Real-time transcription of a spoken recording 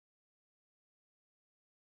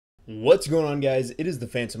What's going on, guys? It is the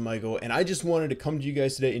Phantom Michael, and I just wanted to come to you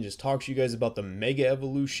guys today and just talk to you guys about the Mega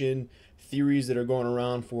Evolution theories that are going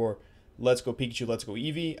around for Let's Go Pikachu, Let's Go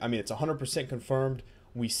Eevee. I mean, it's 100% confirmed.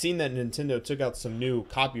 We've seen that Nintendo took out some new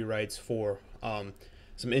copyrights for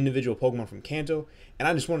some individual Pokemon from Kanto, and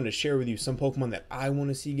I just wanted to share with you some Pokemon that I want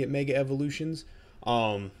to see get Mega Evolutions.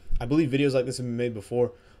 I believe videos like this have been made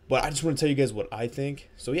before, but I just want to tell you guys what I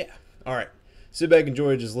think. So yeah, all right, sit back,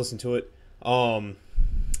 enjoy it, just listen to it.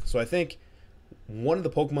 So I think one of the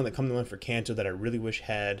Pokemon that come to mind for Kanto that I really wish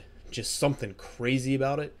had just something crazy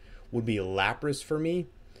about it would be Lapras for me.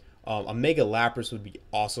 A Mega Lapras would be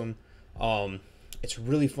awesome. It's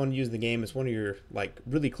really fun to use in the game. It's one of your like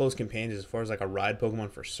really close companions as far as like a ride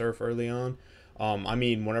Pokemon for Surf early on. I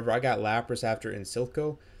mean, whenever I got Lapras after in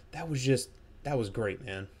Silco, that was great,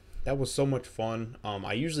 man. That was so much fun.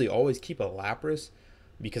 I usually always keep a Lapras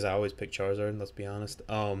because I always pick Charizard. Let's be honest.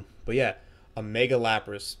 But yeah, a Mega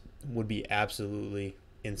Lapras would be absolutely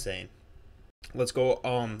insane. Let's go.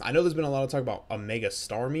 I know there's been a lot of talk about a Mega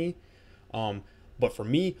Starmie. But for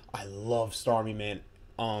me, I love Starmie, man.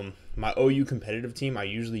 My OU competitive team, I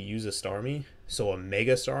usually use a Starmie, so a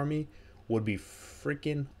Mega Starmie would be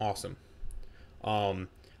freaking awesome. Um,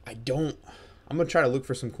 I don't. I'm gonna try to look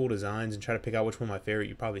for some cool designs and try to pick out which one my favorite.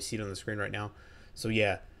 You probably see it on the screen right now. So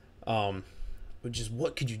yeah, um, but just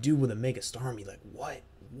what could you do with a Mega Starmie? Like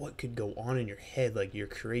what could go on in your head? Like your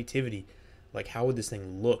creativity. Like how would this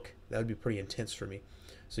thing look? That would be pretty intense for me.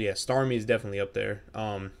 So yeah, Starmie is definitely up there.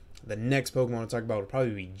 The next Pokemon to talk about would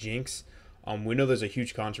probably be Jinx. We know there's a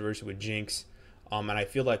huge controversy with Jinx, and I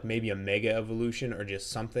feel like maybe a Mega Evolution or just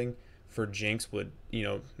something for Jinx would,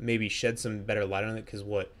 maybe shed some better light on it. Because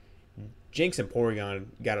what Jinx and Porygon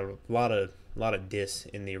got a lot of diss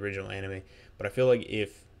in the original anime, but I feel like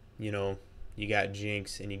if you got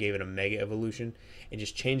Jinx and you gave it a Mega Evolution and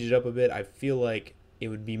just changed it up a bit, I feel like it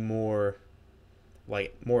would be more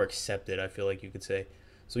accepted. I feel like you could say.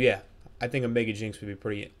 So yeah, I think a Mega Jinx would be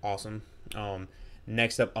pretty awesome.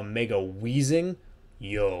 Next up, a Mega Weezing.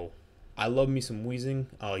 Yo, I love me some Weezing.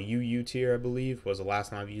 UU tier, I believe, was the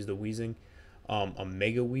last time I've used a Weezing. A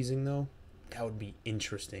Mega Weezing though, that would be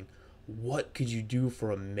interesting. What could you do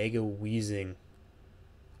for a Mega Weezing?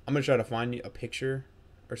 I'm gonna try to find you a picture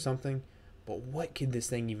or something. But what could this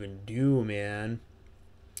thing even do, man?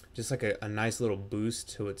 Just like a nice little boost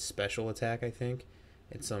to its special attack, I think,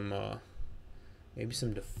 and some maybe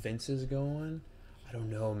some defenses going. I don't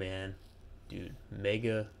know, man. Dude,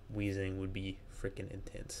 Mega Weezing would be freaking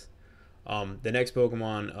intense. The next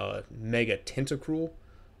Pokemon, Mega Tentacruel.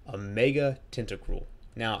 A Mega Tentacruel.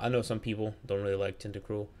 Now, I know some people don't really like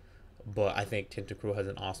Tentacruel, but I think Tentacruel has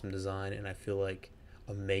an awesome design, and I feel like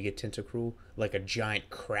a Mega Tentacruel, like a giant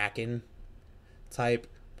Kraken type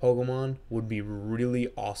Pokemon, would be really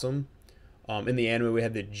awesome. In the anime, we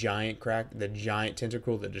had the giant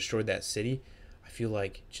Tentacruel that destroyed that city. I feel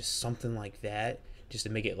like just something like that, just to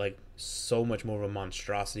make it like so much more of a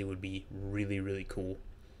monstrosity, would be really really cool.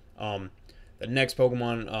 Um, the next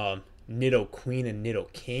Pokemon, Nidoqueen and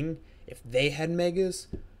Nidoking, if they had megas,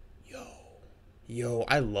 yo,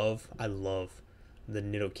 I love the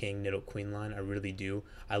Nidoking Nidoqueen line. I really do.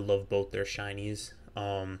 I love both their shinies.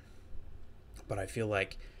 But I feel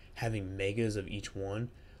like having megas of each one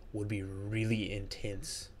would be really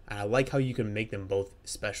intense. And I like how you can make them both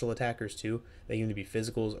special attackers too. They can either be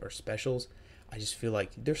physicals or specials. I just feel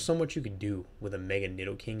like there's so much you could do with a Mega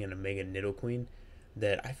Nidoking and a Mega Nidoqueen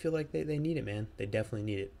that I feel like they need it, man. They definitely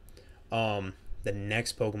need it. The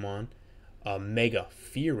next Pokemon, Mega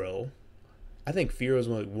Fearow. I think Fearow is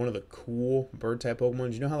one of the cool bird type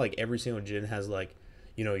Pokemon. You know how like every single gen has like,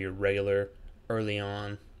 your regular early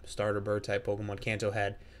on starter bird type Pokemon. Kanto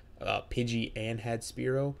had Pidgey and had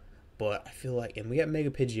Spearow, but I feel like, and we got Mega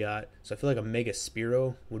Pidgeot, so I feel like a Mega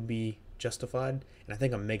Spearow would be justified, and I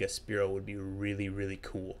think a Mega Spearow would be really really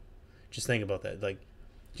cool. Just think about that, like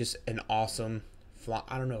just an awesome fly.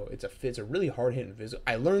 I don't know. It's a really hard hitting physical.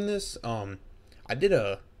 I learned this. I did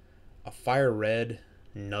a Fire Red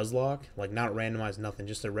Nuzlocke, like not randomized, nothing,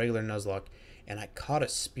 just a regular Nuzlocke, and I caught a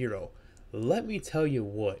Spearow. Let me tell you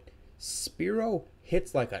what, Spearow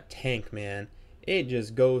hits like a tank, man. It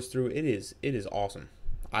just goes through. It is awesome.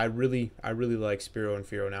 I really like Spearow and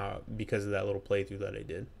Fearow now because of that little playthrough that I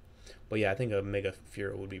did. But yeah, I think a Mega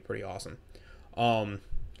Fearow would be pretty awesome. Um,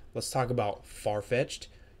 let's talk about Farfetch'd.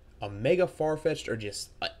 A Mega Farfetch'd or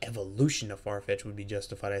just an evolution of Farfetch'd would be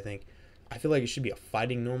justified, I think. I feel like it should be a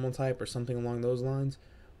fighting normal type or something along those lines.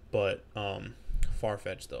 But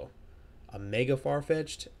Farfetch'd though. A Mega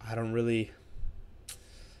Farfetch'd, I don't really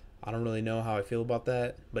know how I feel about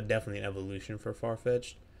that, but definitely an evolution for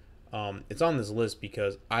Farfetch'd. It's on this list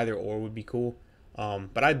because either or would be cool.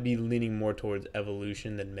 But I'd be leaning more towards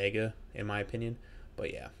evolution than Mega, in my opinion.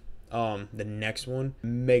 But yeah. The next one,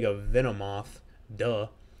 Mega Venomoth. Duh.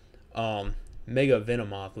 Mega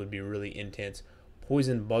Venomoth would be really intense.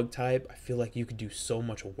 Poison bug type, I feel like you could do so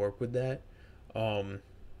much work with that. Um,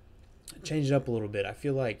 Change it up a little bit. I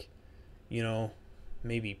feel like, you know,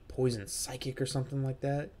 maybe poison psychic or something like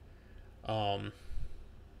that. Um,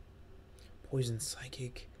 Poison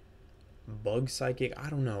psychic, bug psychic. I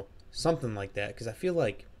don't know, something like that. Because I feel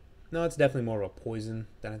like, no, it's definitely more of a poison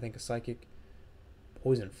than I think a psychic.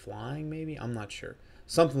 Poison flying, maybe. I'm not sure.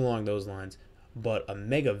 Something along those lines. But a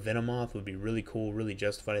Mega Venomoth would be really cool, really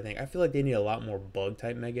justified. I think. I feel like they need a lot more bug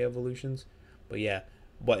type Mega evolutions. But yeah,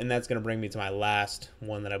 and that's gonna bring me to my last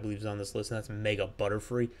one that I believe is on this list, and that's Mega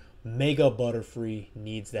Butterfree. Mega Butterfree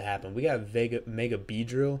needs to happen. We got Mega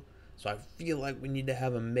Beedrill, so I feel like we need to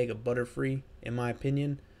have a Mega Butterfree, in my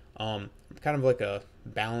opinion. Kind of like a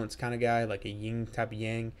balanced kind of guy, like a yin type of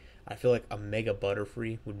yang. I feel like a Mega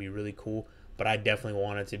Butterfree would be really cool, but I definitely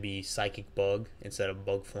want it to be Psychic Bug instead of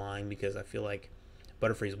Bug Flying, because I feel like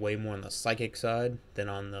Butterfree is way more on the Psychic side than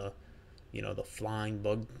on the, the Flying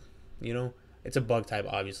Bug. It's a Bug type,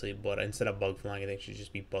 obviously, but instead of Bug Flying, I think it should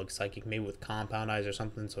just be Bug Psychic, maybe with Compound Eyes or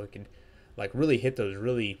something, so it could like really hit those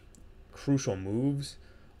really crucial moves.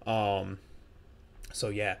 So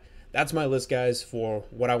yeah, that's my list, guys, for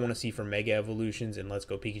what I want to see for Mega Evolutions in Let's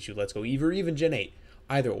Go Pikachu, Let's Go Eevee, or even Gen 8.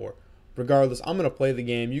 Either or. Regardless, I'm going to play the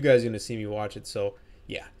game. You guys are going to see me watch it. So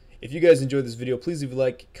yeah, if you guys enjoyed this video, please leave a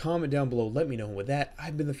like, comment down below, let me know. With that,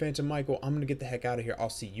 I've been the Phantom Michael. I'm going to get the heck out of here. I'll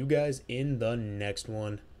see you guys in the next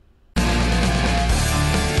one.